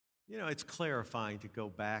It's clarifying to go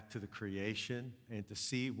back to the creation and to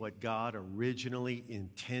see what God originally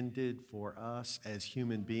intended for us as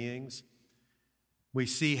human beings. We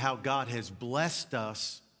see how God has blessed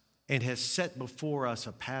us and has set before us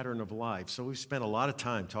a pattern of life. So we've spent a lot of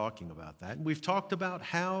time talking about that. And we've talked about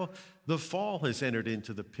how the fall has entered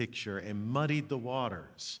into the picture and muddied the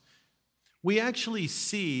waters. We actually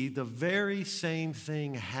see the very same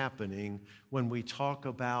thing happening when we talk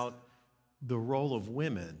about the role of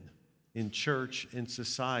women in church and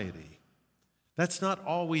society. That's not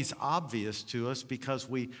always obvious to us because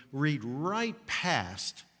we read right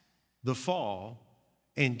past the fall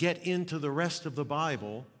and get into the rest of the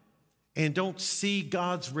Bible and don't see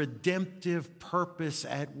God's redemptive purpose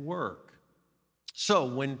at work. So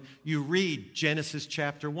when you read Genesis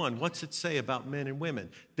chapter 1, what's it say about men and women?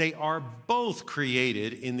 They are both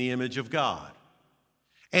created in the image of God.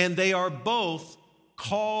 And they are both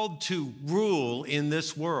called to rule in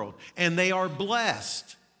this world. And they are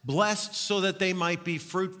blessed so that they might be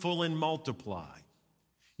fruitful and multiply.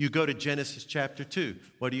 You go to Genesis chapter 2.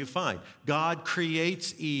 What do you find? God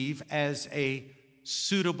creates Eve as a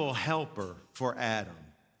suitable helper for Adam.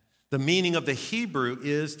 The meaning of the Hebrew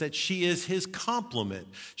is that she is his complement.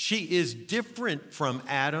 She is different from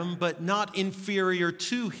Adam, but not inferior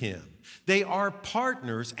to him. They are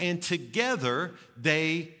partners, and together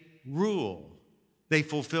they rule. They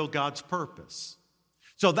fulfill God's purpose.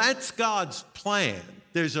 So that's God's plan.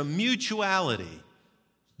 There's a mutuality.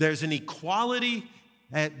 There's an equality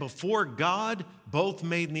before God, both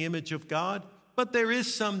made in the image of God. But there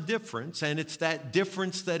is some difference, and it's that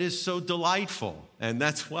difference that is so delightful. And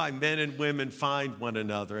that's why men and women find one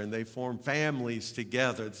another, and they form families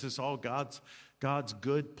together. This is all God's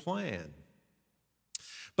good plan.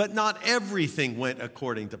 But not everything went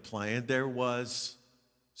according to plan. There was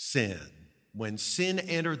sin. When sin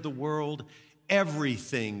entered the world,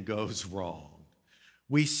 everything goes wrong.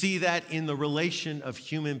 We see that in the relation of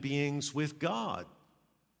human beings with God.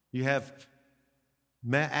 You have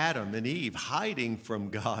Adam and Eve hiding from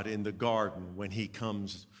God in the garden when he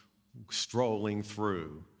comes strolling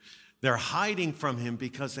through. They're hiding from him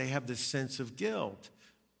because they have this sense of guilt.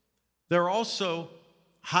 They're also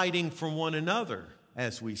hiding from one another,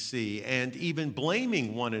 as we see, and even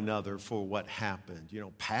blaming one another for what happened,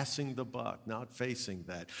 passing the buck, not facing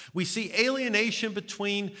that. We see alienation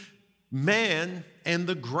between man and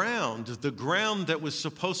the ground that was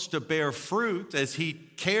supposed to bear fruit as he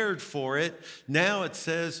cared for it. Now it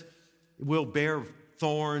says it will bear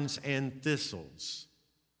thorns and thistles.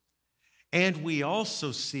 And we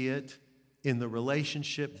also see it in the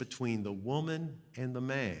relationship between the woman and the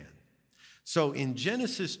man. So in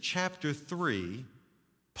Genesis chapter 3,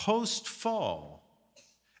 post-fall,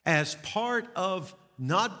 as part of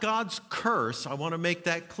not God's curse, I want to make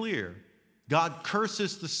that clear. God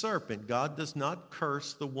curses the serpent. God does not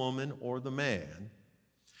curse the woman or the man.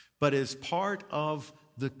 But as part of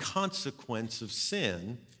the consequence of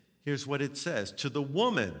sin, here's what it says. To the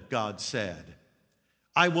woman, God said,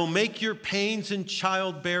 I will make your pains in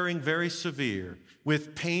childbearing very severe.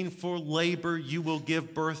 With painful labor, you will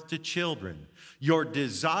give birth to children. Your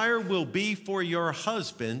desire will be for your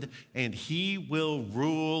husband, and he will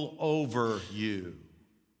rule over you.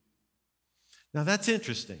 Now that's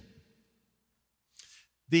interesting.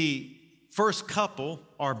 The first couple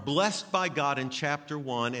are blessed by God in chapter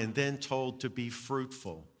 1 and then told to be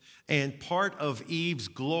fruitful. And part of Eve's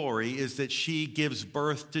glory is that she gives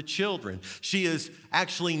birth to children. She is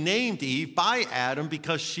actually named Eve by Adam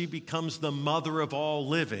because she becomes the mother of all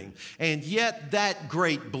living. And yet that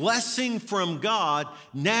great blessing from God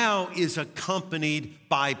now is accompanied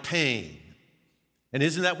by pain. And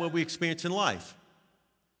isn't that what we experience in life?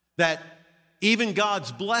 That even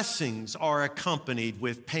God's blessings are accompanied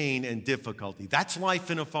with pain and difficulty. That's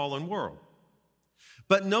life in a fallen world.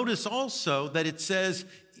 But notice also that it says,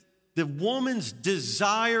 the woman's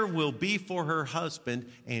desire will be for her husband,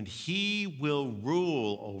 and he will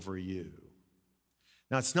rule over you.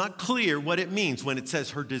 Now, it's not clear what it means when it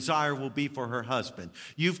says her desire will be for her husband.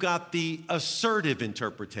 You've got the assertive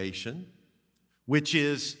interpretation, which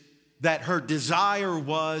is that her desire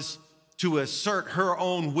was to assert her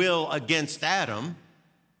own will against Adam,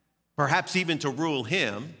 perhaps even to rule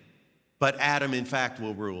him, but Adam, in fact,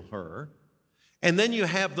 will rule her. And then you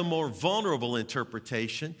have the more vulnerable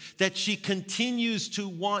interpretation that she continues to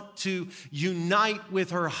want to unite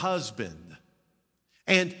with her husband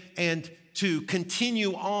and to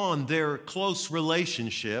continue on their close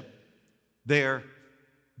relationship, their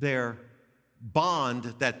bond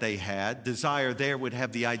that they had. Desire there would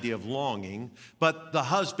have the idea of longing, but the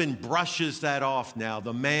husband brushes that off now.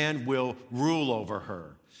 The man will rule over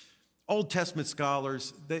her. Old Testament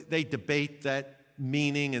scholars, they debate that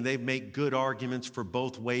meaning and they make good arguments for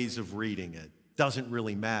both ways of reading it. Doesn't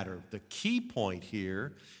really matter. The key point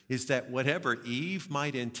here is that whatever Eve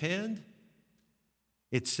might intend,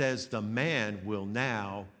 it says the man will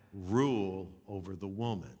now rule over the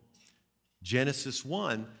woman. Genesis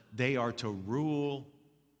 1, they are to rule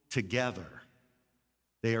together.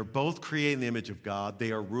 They are both created in the image of God.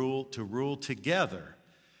 They are to rule together.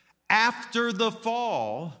 After the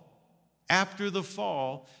fall,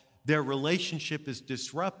 their relationship is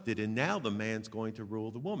disrupted, and now the man's going to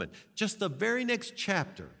rule the woman. Just the very next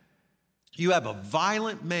chapter, you have a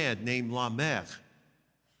violent man named Lamech,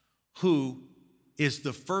 who is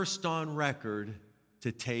the first on record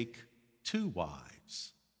to take 2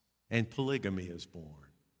 wives, and polygamy is born.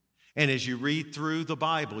 And as you read through the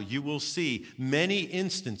Bible, you will see many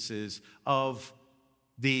instances of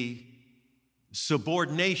the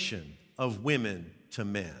subordination of women to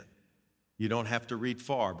men. You don't have to read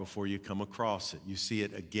far before you come across it. You see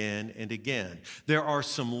it again and again. There are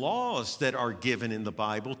some laws that are given in the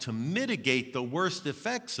Bible to mitigate the worst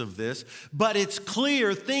effects of this, but it's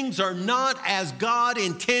clear things are not as God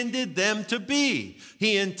intended them to be.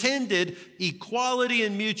 He intended equality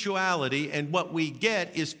and mutuality, and what we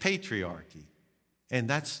get is patriarchy. And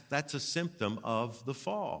that's a symptom of the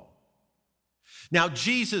fall. Now,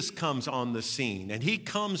 Jesus comes on the scene, and he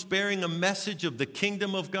comes bearing a message of the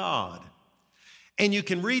kingdom of God. And you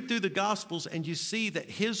can read through the Gospels and you see that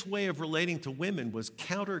his way of relating to women was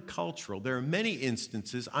countercultural. There are many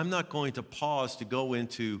instances. I'm not going to pause to go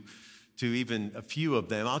into even a few of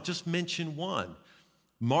them. I'll just mention one.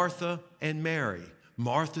 Martha and Mary.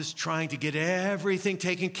 Martha's trying to get everything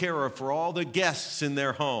taken care of for all the guests in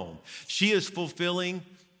their home. She is fulfilling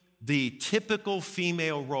the typical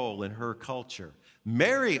female role in her culture.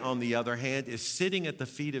 Mary, on the other hand, is sitting at the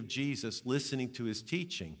feet of Jesus listening to his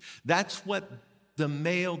teaching. That's what the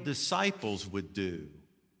male disciples would do.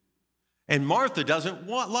 And Martha doesn't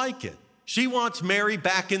like it. She wants Mary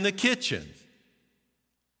back in the kitchen.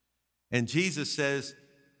 And Jesus says,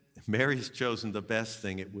 Mary's chosen the best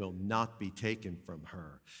thing. It will not be taken from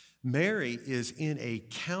her. Mary is in a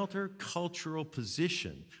countercultural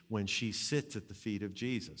position when she sits at the feet of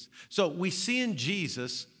Jesus. So we see in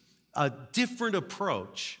Jesus a different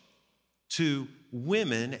approach to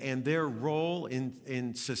women and their role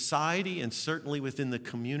in society and certainly within the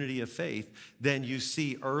community of faith than you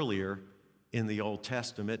see earlier in the Old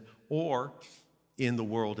Testament or in the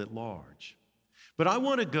world at large. But I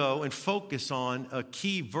want to go and focus on a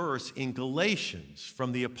key verse in Galatians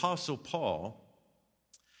from the Apostle Paul.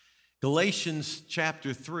 Galatians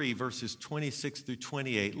chapter 3, verses 26 through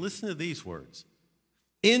 28. Listen to these words.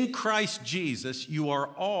 In Christ Jesus, you are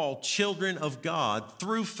all children of God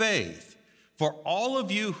through faith. For all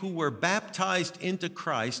of you who were baptized into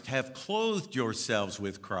Christ have clothed yourselves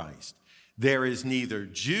with Christ. There is neither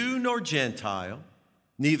Jew nor Gentile,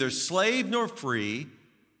 neither slave nor free,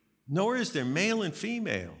 nor is there male and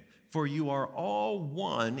female, for you are all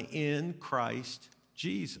one in Christ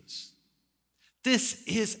Jesus. This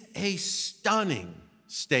is a stunning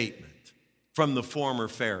statement from the former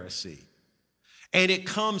Pharisee. And it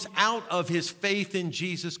comes out of his faith in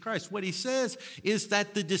Jesus Christ. What he says is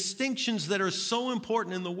that the distinctions that are so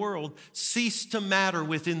important in the world cease to matter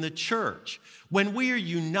within the church. When we are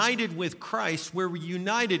united with Christ, we're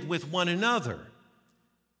united with one another.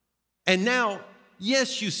 And now,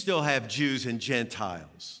 yes, you still have Jews and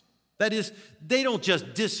Gentiles. That is, they don't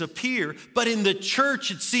just disappear, but in the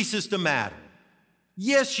church it ceases to matter.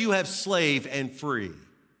 Yes, you have slave and free,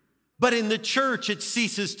 but in the church it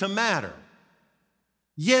ceases to matter.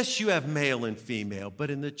 Yes, you have male and female,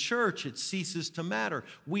 but in the church it ceases to matter.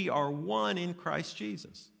 We are one in Christ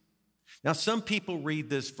Jesus. Now, some people read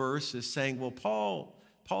this verse as saying, well,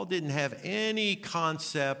 Paul didn't have any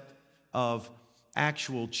concept of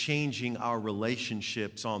actual changing our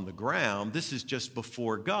relationships on the ground. This is just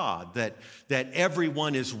before God, that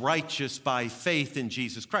everyone is righteous by faith in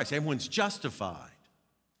Jesus Christ. Everyone's justified.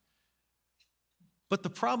 But the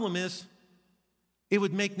problem is, it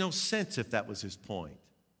would make no sense if that was his point.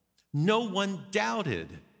 No one doubted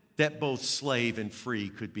that both slave and free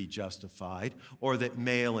could be justified, or that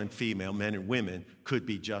male and female, men and women, could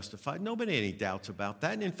be justified. Nobody had any doubts about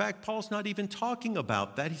that. And in fact, Paul's not even talking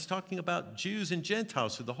about that. He's talking about Jews and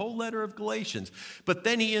Gentiles through the whole letter of Galatians. But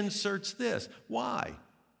then he inserts this. Why?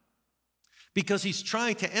 Because he's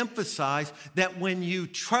trying to emphasize that when you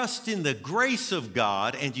trust in the grace of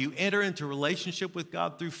God and you enter into a relationship with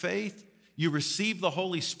God through faith, you receive the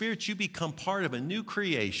Holy Spirit, you become part of a new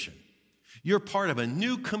creation. You're part of a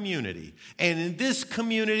new community. And in this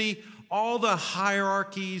community, all the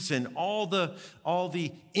hierarchies and all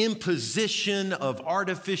the imposition of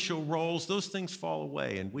artificial roles, those things fall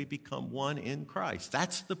away and we become one in Christ.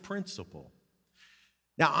 That's the principle.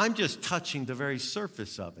 Now, I'm just touching the very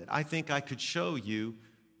surface of it. I think I could show you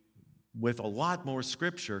with a lot more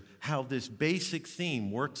scripture how this basic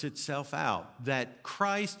theme works itself out, that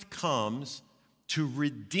Christ comes to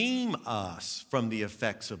redeem us from the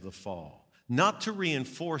effects of the fall, not to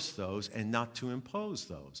reinforce those and not to impose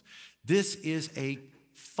those. This is a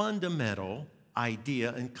fundamental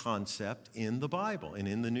idea and concept in the Bible and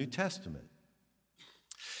in the New Testament.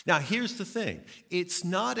 Now, here's the thing. It's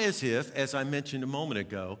not as if, as I mentioned a moment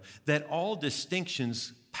ago, that all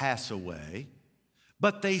distinctions pass away,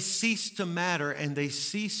 but they cease to matter and they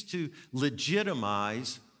cease to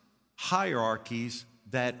legitimize hierarchies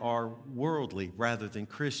that are worldly rather than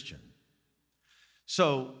Christian.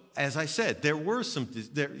 So, as I said, there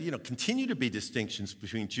continue to be distinctions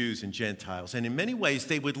between Jews and Gentiles, and in many ways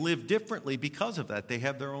they would live differently because of that. They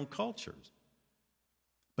have their own cultures.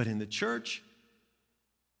 But in the church,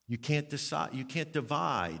 you can't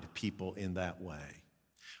divide people in that way.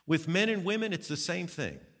 With men and women, it's the same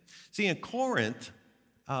thing. See, in Corinth,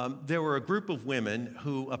 there were a group of women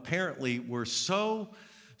who apparently were so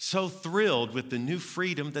thrilled with the new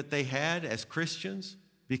freedom that they had as Christians,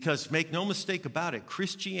 because make no mistake about it,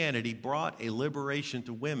 Christianity brought a liberation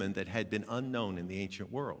to women that had been unknown in the ancient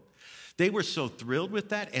world. They were so thrilled with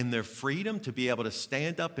that and their freedom to be able to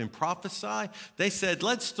stand up and prophesy, they said,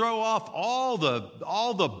 let's throw off all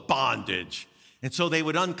the bondage. And so they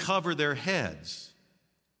would uncover their heads,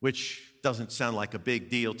 which doesn't sound like a big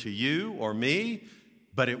deal to you or me,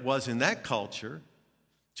 but it was in that culture.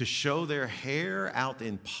 To show their hair out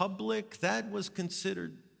in public, that was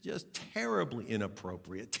considered just terribly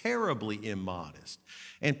inappropriate, terribly immodest.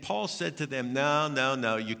 And Paul said to them,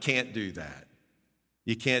 no, you can't do that.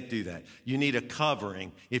 You can't do that. You need a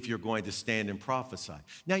covering if you're going to stand and prophesy.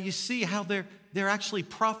 Now you see how they're actually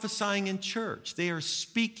prophesying in church. They are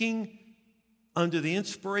speaking under the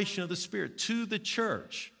inspiration of the Spirit to the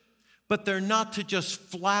church. But they're not to just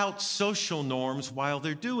flout social norms while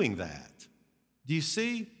they're doing that. Do you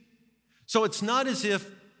see? So it's not as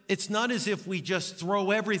if we just throw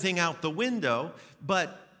everything out the window,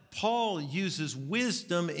 but Paul uses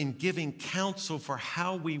wisdom in giving counsel for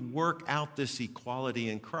how we work out this equality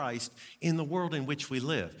in Christ in the world in which we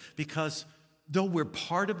live. Because though we're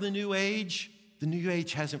part of the new age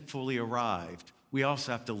hasn't fully arrived. We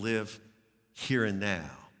also have to live here and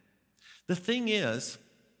now. The thing is,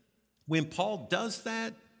 when Paul does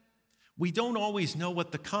that, we don't always know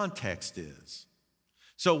what the context is.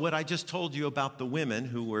 So what I just told you about the women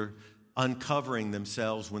who were uncovering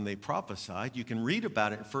themselves when they prophesied, you can read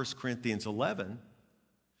about it in 1 Corinthians 11.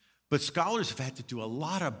 But scholars have had to do a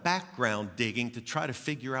lot of background digging to try to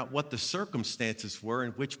figure out what the circumstances were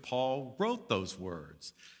in which Paul wrote those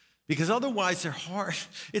words. Because otherwise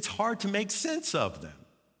it's hard to make sense of them.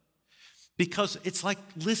 Because it's like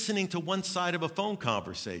listening to one side of a phone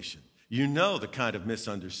conversation. You know the kind of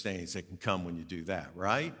misunderstandings that can come when you do that,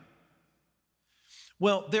 right?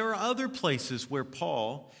 Well, there are other places where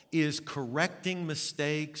Paul is correcting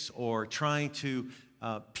mistakes or trying to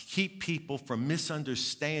keep people from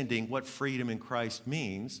misunderstanding what freedom in Christ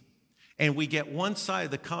means. And we get one side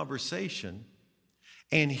of the conversation,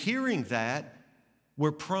 and hearing that,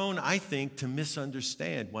 we're prone, I think, to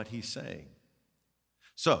misunderstand what he's saying.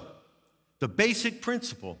 So, the basic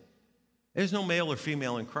principle, there's no male or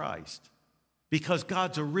female in Christ. Because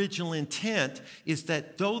God's original intent is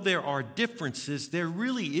that though there are differences, there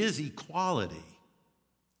really is equality.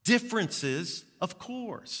 Differences, of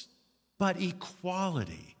course, but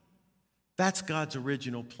equality. That's God's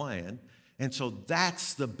original plan. And so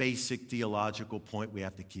that's the basic theological point we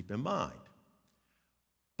have to keep in mind.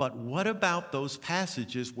 But what about those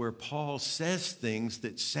passages where Paul says things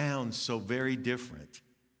that sound so very different?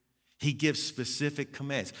 He gives specific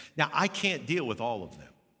commands. Now, I can't deal with all of them.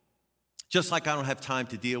 Just like I don't have time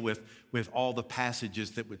to deal with all the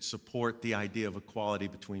passages that would support the idea of equality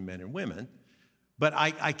between men and women. But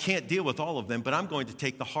I can't deal with all of them, but I'm going to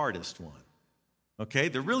take the hardest one. Okay?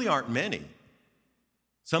 There really aren't many.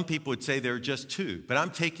 Some people would say there are just two, but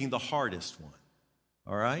I'm taking the hardest one.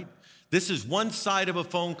 All right? This is one side of a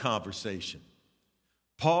phone conversation.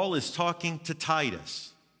 Paul is talking to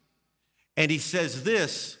Titus, and he says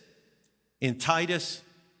this in Titus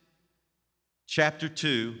chapter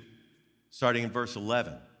 2, starting in verse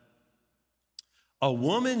 11. A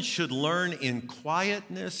woman should learn in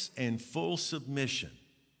quietness and full submission.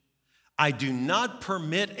 I do not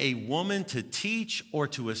permit a woman to teach or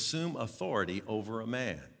to assume authority over a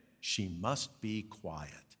man. She must be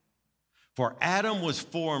quiet. For Adam was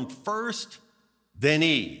formed first, then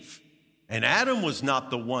Eve. And Adam was not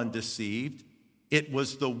the one deceived. It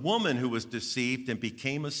was the woman who was deceived and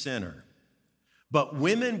became a sinner. But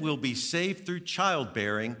women will be saved through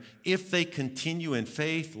childbearing if they continue in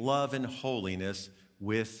faith, love, and holiness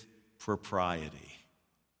with propriety.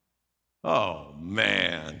 Oh,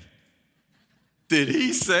 man. Did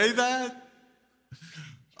he say that?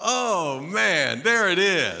 Oh, man, there it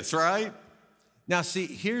is, right? Now, see,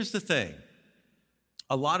 here's the thing.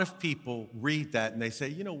 A lot of people read that and they say,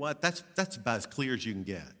 you know what, that's about as clear as you can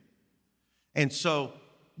get. And so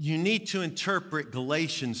you need to interpret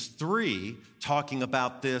Galatians 3 talking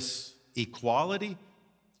about this equality.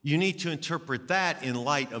 You need to interpret that in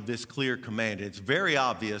light of this clear command. It's very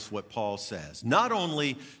obvious what Paul says. Not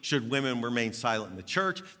only should women remain silent in the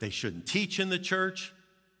church, they shouldn't teach in the church,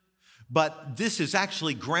 but this is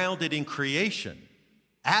actually grounded in creation.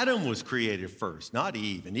 Adam was created first, not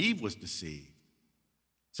Eve, and Eve was deceived.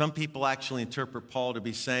 Some people actually interpret Paul to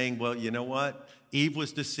be saying, well, you know what? Eve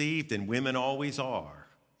was deceived and women always are.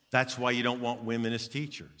 That's why you don't want women as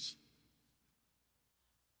teachers.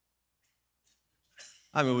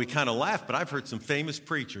 I mean, we kind of laugh, but I've heard some famous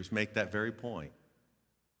preachers make that very point.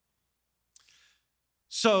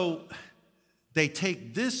 So they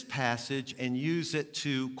take this passage and use it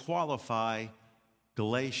to qualify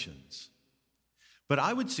Galatians. But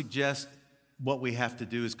I would suggest what we have to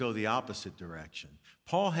do is go the opposite direction.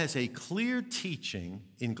 Paul has a clear teaching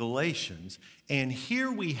in Galatians, and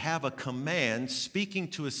here we have a command speaking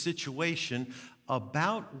to a situation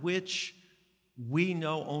about which we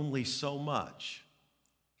know only so much.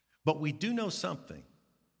 But we do know something.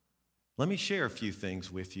 Let me share a few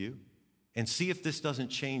things with you and see if this doesn't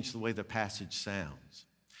change the way the passage sounds.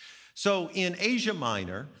 So in Asia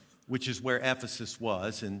Minor, which is where Ephesus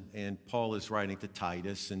was, and Paul is writing to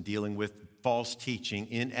Titus and dealing with false teaching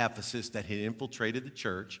in Ephesus that had infiltrated the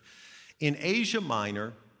church. In Asia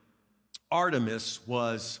Minor, Artemis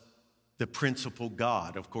was the principal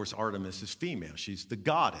god. Of course, Artemis is female. She's the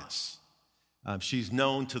goddess. She's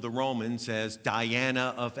known to the Romans as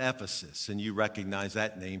Diana of Ephesus, and you recognize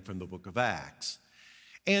that name from the book of Acts.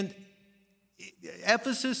 And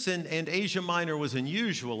Ephesus and Asia Minor was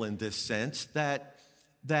unusual in this sense that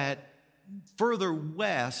further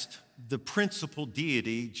west, the principal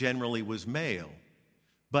deity generally was male.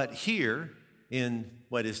 But here, in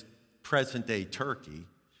what is present-day Turkey,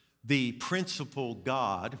 the principal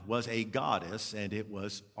god was a goddess, and it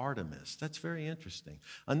was Artemis. That's very interesting.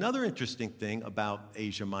 Another interesting thing about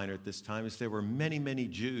Asia Minor at this time is there were many, many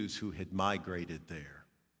Jews who had migrated there.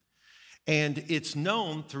 And it's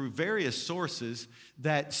known through various sources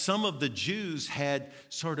that some of the Jews had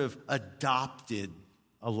sort of adopted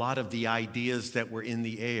a lot of the ideas that were in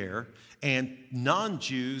the air, and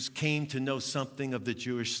non-Jews came to know something of the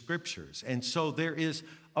Jewish scriptures. And so there is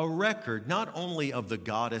a record not only of the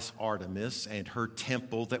goddess Artemis and her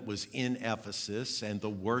temple that was in Ephesus and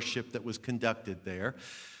the worship that was conducted there,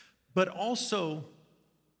 but also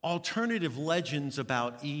alternative legends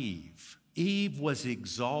about Eve. Eve was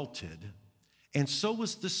exalted, and so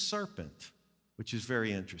was the serpent, which is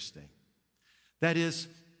very interesting. That is,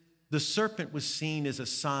 the serpent was seen as a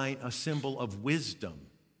sign, a symbol of wisdom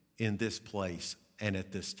in this place and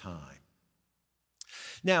at this time.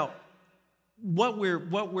 Now, what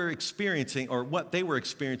we're experiencing, or what they were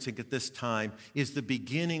experiencing at this time, is the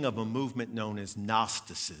beginning of a movement known as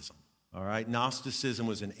Gnosticism. All right, Gnosticism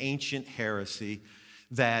was an ancient heresy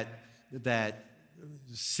that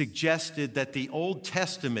suggested that the Old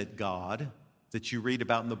Testament God that you read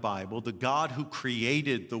about in the Bible, the God who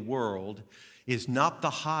created the world, is not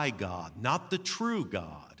the high God, not the true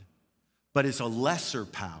God, but is a lesser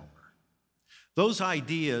power. Those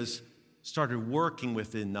ideas started working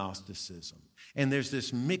within Gnosticism. And there's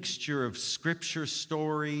this mixture of scripture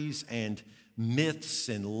stories and myths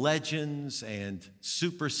and legends and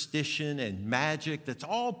superstition and magic that's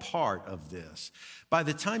all part of this. By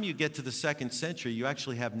the time you get to the 2nd century, you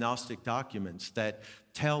actually have Gnostic documents that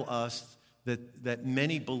tell us that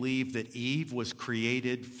many believe that Eve was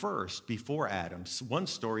created first, before Adam. One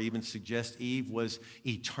story even suggests Eve was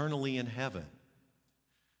eternally in heaven.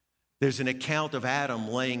 There's an account of Adam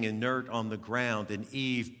laying inert on the ground, and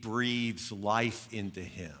Eve breathes life into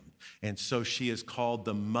him. And so she is called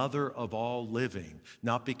the mother of all living,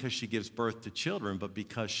 not because she gives birth to children, but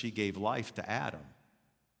because she gave life to Adam.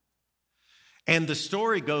 And the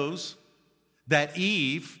story goes that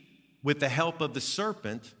Eve, with the help of the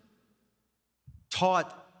serpent,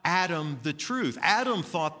 taught Adam the truth. Adam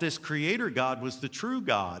thought this creator God was the true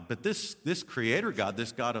God, but this creator God,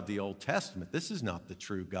 this God of the Old Testament, this is not the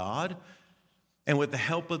true God. And with the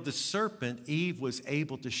help of the serpent, Eve was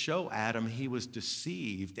able to show Adam he was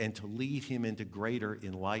deceived and to lead him into greater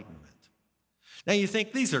enlightenment. Now you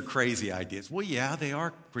think these are crazy ideas. Well, yeah, they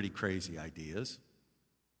are pretty crazy ideas.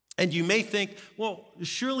 And you may think, well,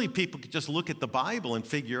 surely people could just look at the Bible and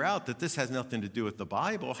figure out that this has nothing to do with the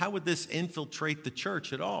Bible. How would this infiltrate the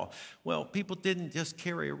church at all? Well, people didn't just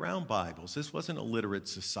carry around Bibles. This wasn't a literate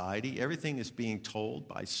society. Everything is being told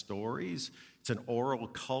by stories. It's an oral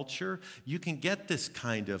culture. You can get this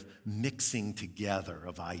kind of mixing together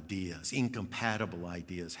of ideas, incompatible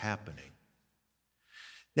ideas happening.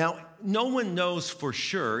 Now, no one knows for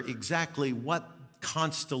sure exactly what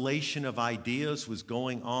constellation of ideas was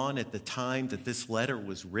going on at the time that this letter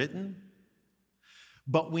was written,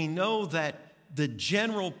 but we know that the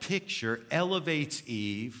general picture elevates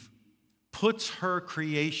Eve, puts her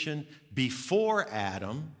creation before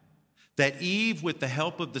Adam, that Eve, with the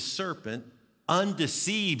help of the serpent,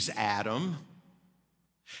 undeceives Adam,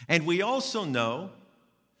 and we also know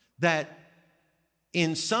that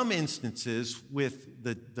in some instances, with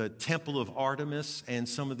the Temple of Artemis and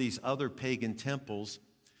some of these other pagan temples,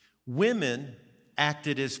 women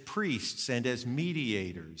acted as priests and as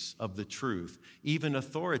mediators of the truth, even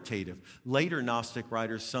authoritative. Later Gnostic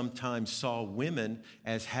writers sometimes saw women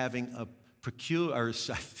as having a peculiar, I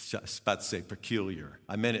was about to say peculiar.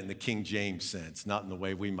 I meant it in the King James sense, not in the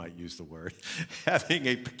way we might use the word. Having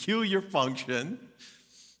a peculiar function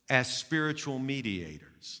as spiritual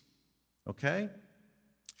mediators. Okay?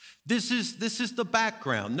 This is the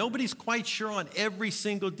background. Nobody's quite sure on every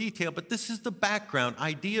single detail, but this is the background,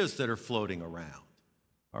 ideas that are floating around.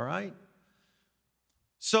 All right?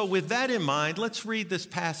 So with that in mind, let's read this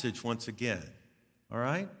passage once again. All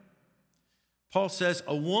right? Paul says,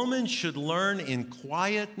 a woman should learn in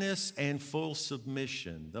quietness and full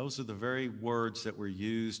submission. Those are the very words that were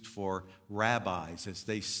used for rabbis as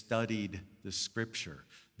they studied the scripture.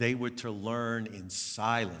 They were to learn in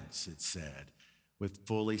silence, it said, with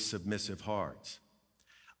fully submissive hearts.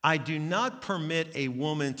 I do not permit a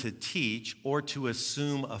woman to teach or to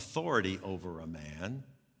assume authority over a man.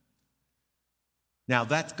 Now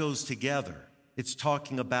that goes together. It's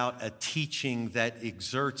talking about a teaching that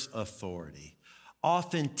exerts authority.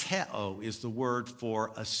 Authenteo is the word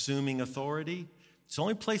for assuming authority. It's the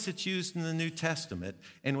only place it's used in the New Testament.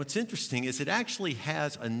 And what's interesting is it actually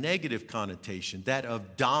has a negative connotation, that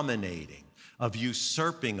of dominating, of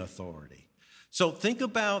usurping authority. So think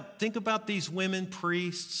about these women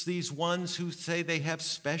priests, these ones who say they have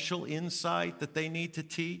special insight that they need to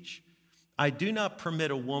teach. I do not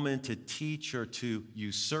permit a woman to teach or to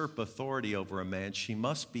usurp authority over a man. She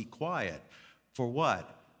must be quiet. For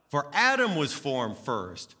what? For Adam was formed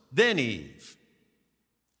first, then Eve.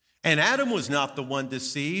 And Adam was not the one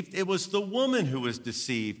deceived. It was the woman who was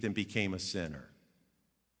deceived and became a sinner.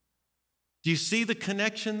 Do you see the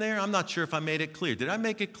connection there? I'm not sure if I made it clear. Did I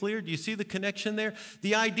make it clear? Do you see the connection there?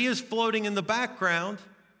 The ideas floating in the background,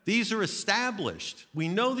 these are established. We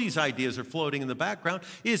know these ideas are floating in the background.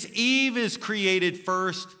 Eve is created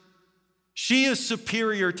first. She is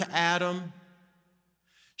superior to Adam.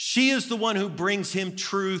 She is the one who brings him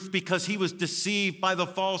truth because he was deceived by the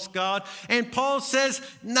false god. And Paul says,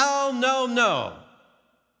 no.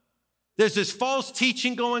 There's this false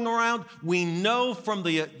teaching going around. We know from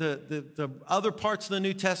the other parts of the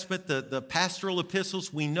New Testament, the pastoral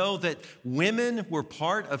epistles, we know that women were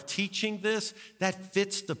part of teaching this. That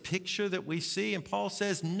fits the picture that we see. And Paul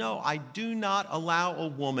says, no, I do not allow a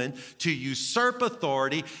woman to usurp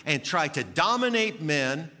authority and try to dominate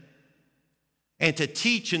men and to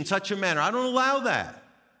teach in such a manner. I don't allow that.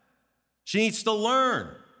 She needs to learn,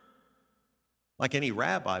 like any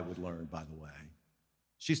rabbi would learn, by the way.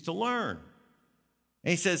 She's to learn.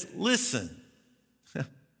 And he says, listen,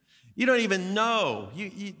 you don't even know.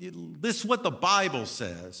 This is what the Bible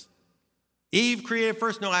says. Eve created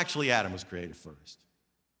first? No, actually, Adam was created first.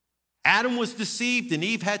 Adam was deceived and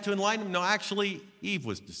Eve had to enlighten him? No, actually, Eve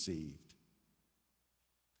was deceived.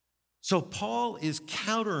 So Paul is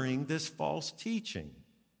countering this false teaching.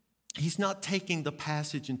 He's not taking the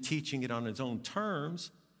passage and teaching it on his own terms.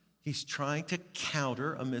 He's trying to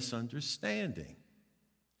counter a misunderstanding.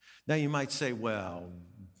 Now you might say, well,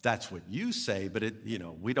 that's what you say, but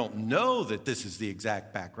we don't know that this is the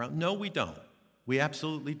exact background. No, we don't. We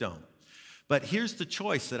absolutely don't. But here's the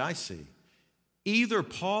choice that I see. Either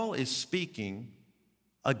Paul is speaking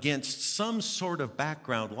against some sort of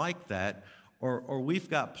background like that, or we've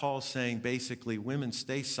got Paul saying basically, women,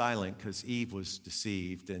 stay silent because Eve was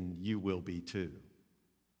deceived and you will be too.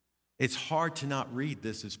 It's hard to not read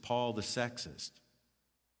this as Paul the sexist,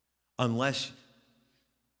 unless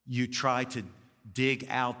you try to dig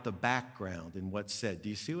out the background in what's said. Do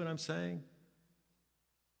you see what I'm saying?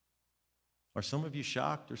 Are some of you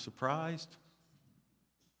shocked or surprised?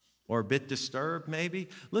 Or a bit disturbed, maybe?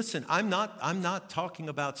 Listen, I'm not talking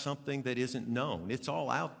about something that isn't known. It's all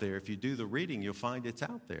out there. If you do the reading, you'll find it's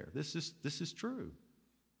out there. This is true.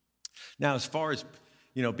 Now, as far as,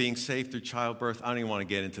 being saved through childbirth, I don't even want to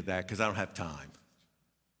get into that because I don't have time.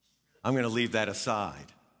 I'm going to leave that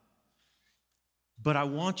aside. But I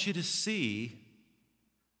want you to see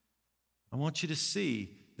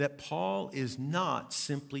that Paul is not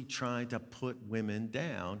simply trying to put women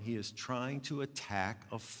down. He is trying to attack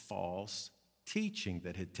a false teaching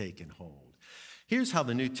that had taken hold. Here's how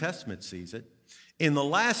the New Testament sees it. In the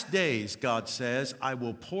last days, God says, I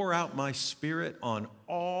will pour out my Spirit on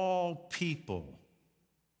all people,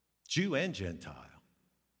 Jew and Gentile.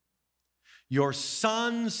 Your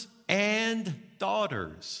sons and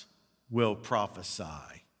daughters will prophesy.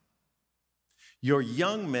 Your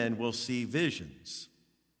young men will see visions.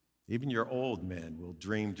 Even your old men will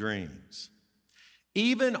dream dreams.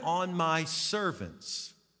 Even on my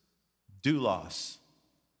servants, doulos,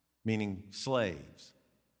 meaning slaves,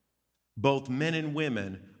 both men and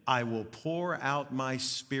women, I will pour out my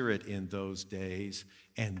Spirit in those days,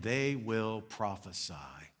 and they will prophesy.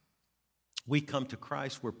 We come to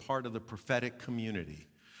Christ, we're part of the prophetic community.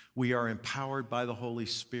 We are empowered by the Holy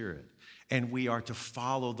Spirit, and we are to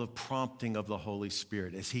follow the prompting of the Holy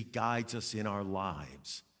Spirit as He guides us in our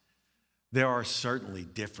lives. There are certainly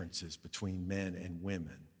differences between men and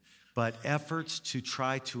women, but efforts to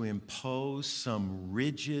try to impose some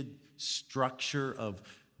rigid structure of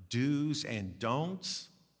do's and don'ts,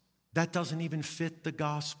 that doesn't even fit the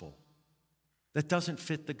gospel. That doesn't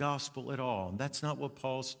fit the gospel at all. And that's not what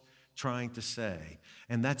Paul's trying to say.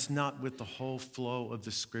 And that's not with the whole flow of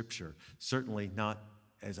the Scripture, certainly not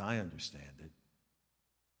as I understand it.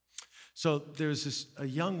 So there's a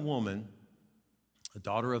young woman, a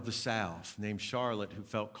daughter of the South, named Charlotte, who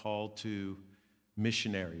felt called to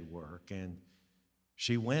missionary work, and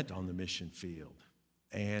she went on the mission field.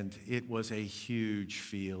 And it was a huge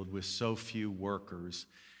field with so few workers.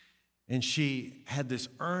 And she had this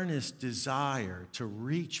earnest desire to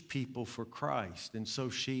reach people for Christ. And so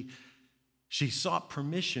she sought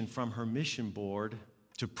permission from her mission board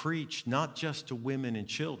to preach not just to women and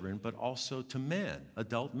children, but also to men,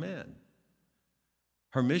 adult men.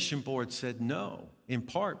 Her mission board said no, in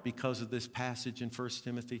part because of this passage in 1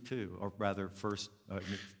 Timothy 2, or rather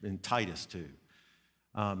in Titus 2.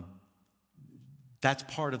 That's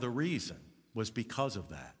part of the reason, was because of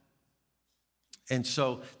that. And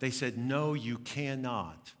so they said, no, you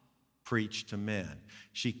cannot preach to men.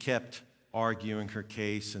 She kept arguing her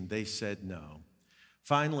case, and they said no.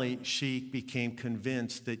 Finally, she became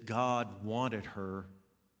convinced that God wanted her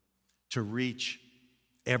to reach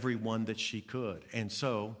everyone that she could. And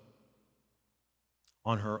so,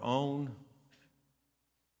 on her own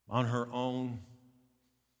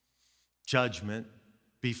judgment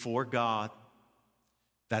before God,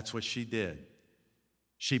 that's what she did.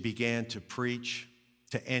 She began to preach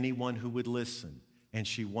to anyone who would listen, and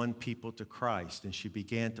she won people to Christ, and she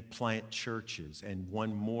began to plant churches and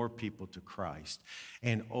won more people to Christ.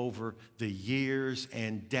 And over the years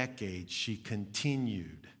and decades, she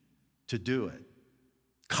continued to do it,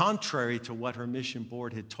 contrary to what her mission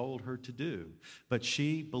board had told her to do. But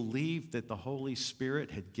she believed that the Holy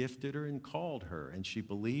Spirit had gifted her and called her, and she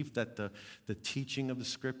believed that the teaching of the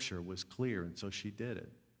Scripture was clear, and so she did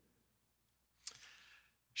it.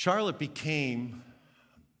 Charlotte became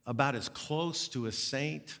about as close to a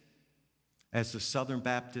saint as the Southern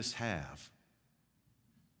Baptists have.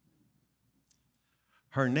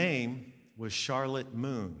 Her name was Charlotte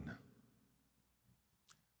Moon.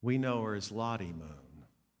 We know her as Lottie Moon.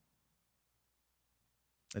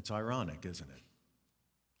 It's ironic, isn't it?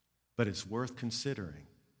 But it's worth considering.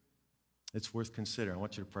 It's worth considering. I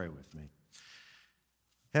want you to pray with me.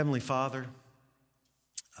 Heavenly Father,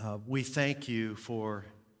 we thank you for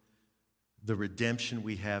the redemption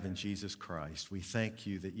we have in Jesus Christ. We thank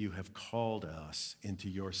you that you have called us into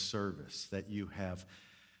your service, that you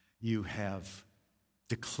have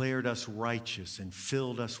declared us righteous and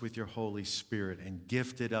filled us with your Holy Spirit and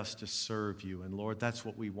gifted us to serve you. And Lord, that's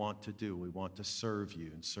what we want to do. We want to serve you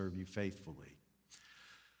and serve you faithfully.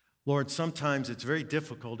 Lord, sometimes it's very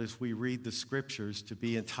difficult as we read the Scriptures to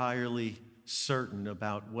be entirely certain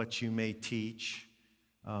about what you may teach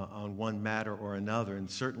on one matter or another. And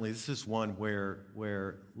certainly this is one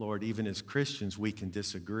where, Lord, even as Christians, we can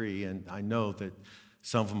disagree. And I know that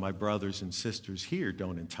some of my brothers and sisters here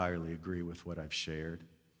don't entirely agree with what I've shared.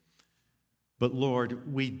 But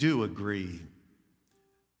Lord, we do agree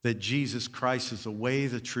that Jesus Christ is the way,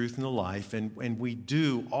 the truth, and the life. And we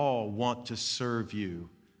do all want to serve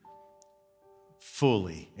you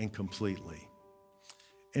fully and completely.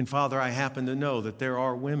 And Father, I happen to know that there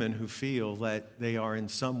are women who feel that they are in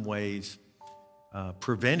some ways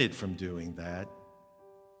prevented from doing that.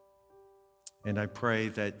 And I pray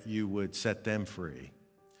that you would set them free.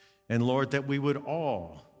 And Lord, that we would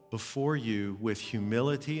all, before you, with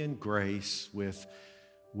humility and grace, with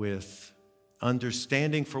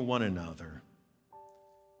understanding for one another,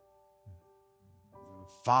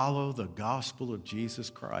 follow the gospel of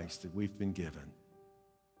Jesus Christ that we've been given.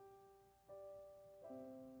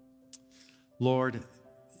 Lord,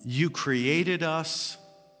 you created us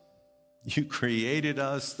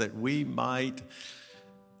that we might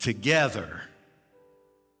together,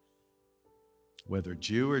 whether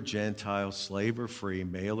Jew or Gentile, slave or free,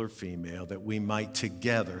 male or female, that we might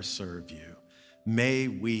together serve you. May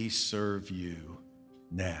we serve you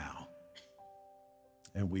now.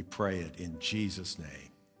 And we pray it in Jesus'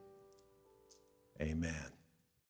 name. Amen.